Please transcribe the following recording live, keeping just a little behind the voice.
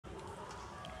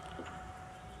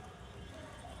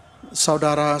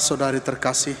Saudara-saudari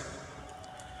terkasih,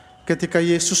 ketika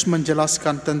Yesus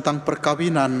menjelaskan tentang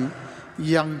perkawinan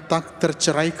yang tak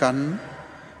terceraikan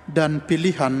dan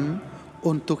pilihan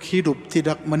untuk hidup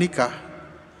tidak menikah,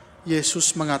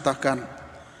 Yesus mengatakan,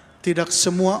 tidak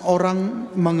semua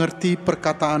orang mengerti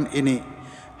perkataan ini,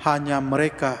 hanya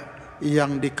mereka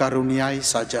yang dikaruniai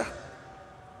saja.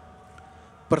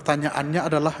 Pertanyaannya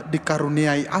adalah,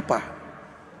 dikaruniai apa?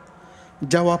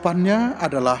 Jawabannya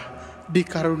adalah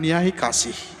dikaruniai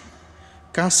kasih.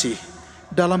 Kasih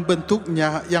dalam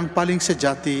bentuknya yang paling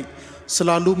sejati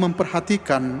selalu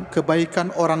memperhatikan kebaikan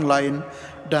orang lain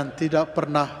dan tidak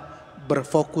pernah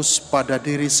berfokus pada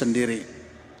diri sendiri.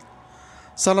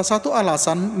 Salah satu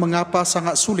alasan mengapa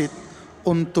sangat sulit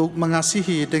untuk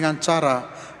mengasihi dengan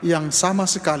cara yang sama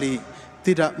sekali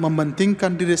tidak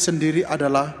mementingkan diri sendiri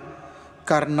adalah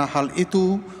karena hal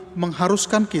itu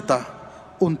mengharuskan kita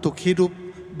untuk hidup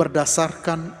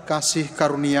berdasarkan kasih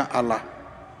karunia Allah.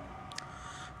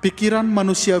 Pikiran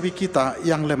manusiawi kita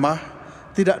yang lemah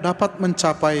tidak dapat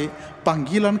mencapai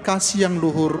panggilan kasih yang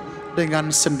luhur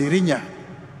dengan sendirinya.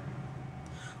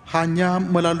 Hanya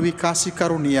melalui kasih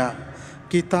karunia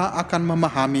kita akan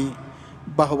memahami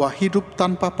bahwa hidup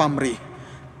tanpa pamrih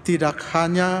tidak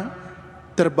hanya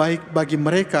terbaik bagi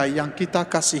mereka yang kita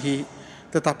kasihi,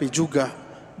 tetapi juga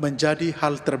menjadi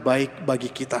hal terbaik bagi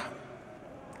kita.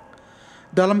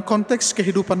 Dalam konteks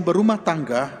kehidupan berumah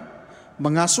tangga,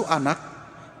 mengasuh anak,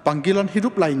 panggilan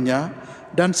hidup lainnya,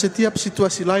 dan setiap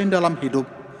situasi lain dalam hidup,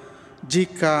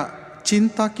 jika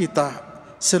cinta kita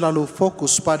selalu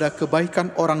fokus pada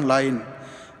kebaikan orang lain,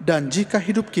 dan jika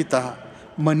hidup kita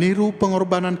meniru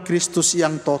pengorbanan Kristus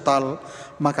yang total,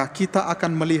 maka kita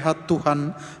akan melihat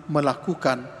Tuhan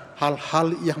melakukan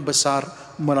hal-hal yang besar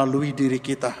melalui diri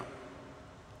kita.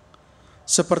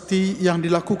 Seperti yang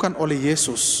dilakukan oleh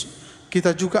Yesus,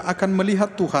 kita juga akan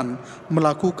melihat Tuhan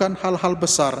melakukan hal-hal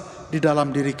besar di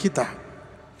dalam diri kita.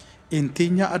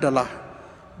 Intinya adalah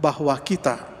bahwa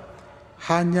kita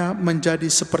hanya menjadi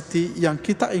seperti yang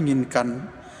kita inginkan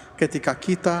ketika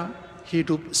kita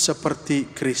hidup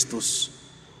seperti Kristus.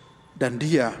 Dan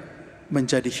Dia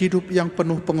menjadi hidup yang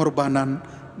penuh pengorbanan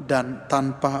dan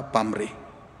tanpa pamrih.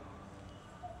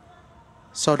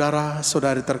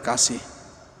 Saudara-saudari terkasih,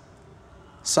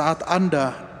 saat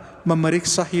Anda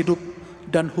memeriksa hidup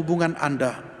dan hubungan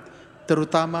Anda,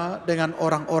 terutama dengan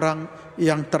orang-orang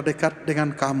yang terdekat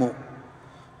dengan kamu,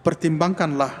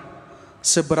 pertimbangkanlah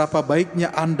seberapa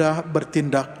baiknya Anda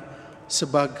bertindak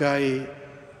sebagai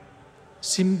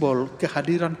simbol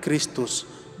kehadiran Kristus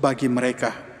bagi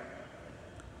mereka.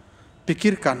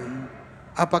 Pikirkan,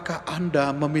 apakah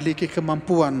Anda memiliki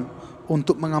kemampuan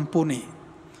untuk mengampuni?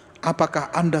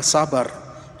 Apakah Anda sabar,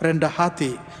 rendah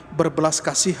hati, berbelas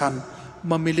kasihan,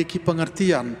 memiliki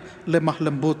pengertian, lemah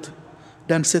lembut,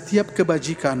 dan setiap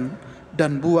kebajikan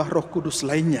dan buah Roh Kudus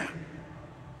lainnya?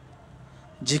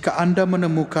 Jika Anda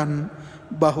menemukan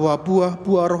bahwa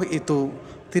buah-buah roh itu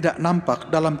tidak nampak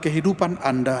dalam kehidupan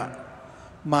Anda,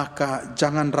 maka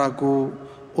jangan ragu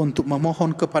untuk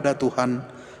memohon kepada Tuhan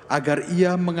agar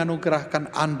Ia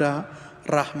menganugerahkan Anda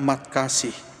rahmat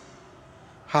kasih.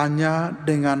 Hanya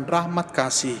dengan rahmat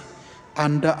kasih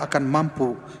Anda akan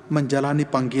mampu menjalani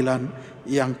panggilan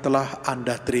yang telah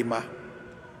Anda terima,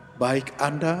 baik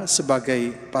Anda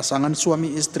sebagai pasangan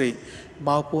suami istri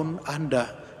maupun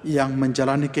Anda yang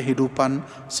menjalani kehidupan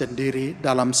sendiri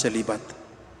dalam selibat.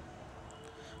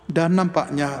 Dan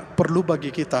nampaknya perlu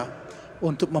bagi kita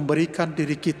untuk memberikan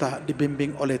diri kita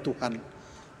dibimbing oleh Tuhan,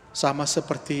 sama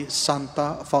seperti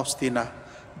Santa Faustina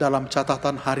dalam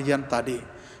catatan harian tadi,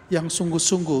 yang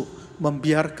sungguh-sungguh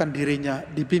membiarkan dirinya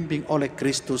dibimbing oleh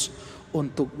Kristus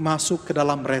untuk masuk ke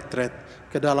dalam retret,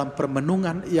 ke dalam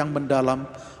permenungan yang mendalam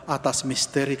atas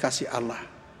misteri kasih Allah.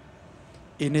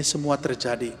 Ini semua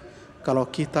terjadi kalau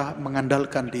kita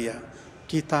mengandalkan Dia,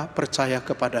 kita percaya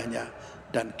kepadanya,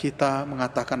 dan kita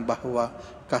mengatakan bahwa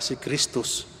kasih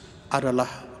Kristus adalah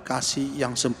kasih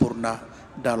yang sempurna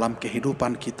dalam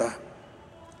kehidupan kita.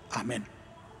 Amin.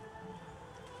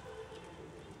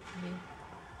 Amin.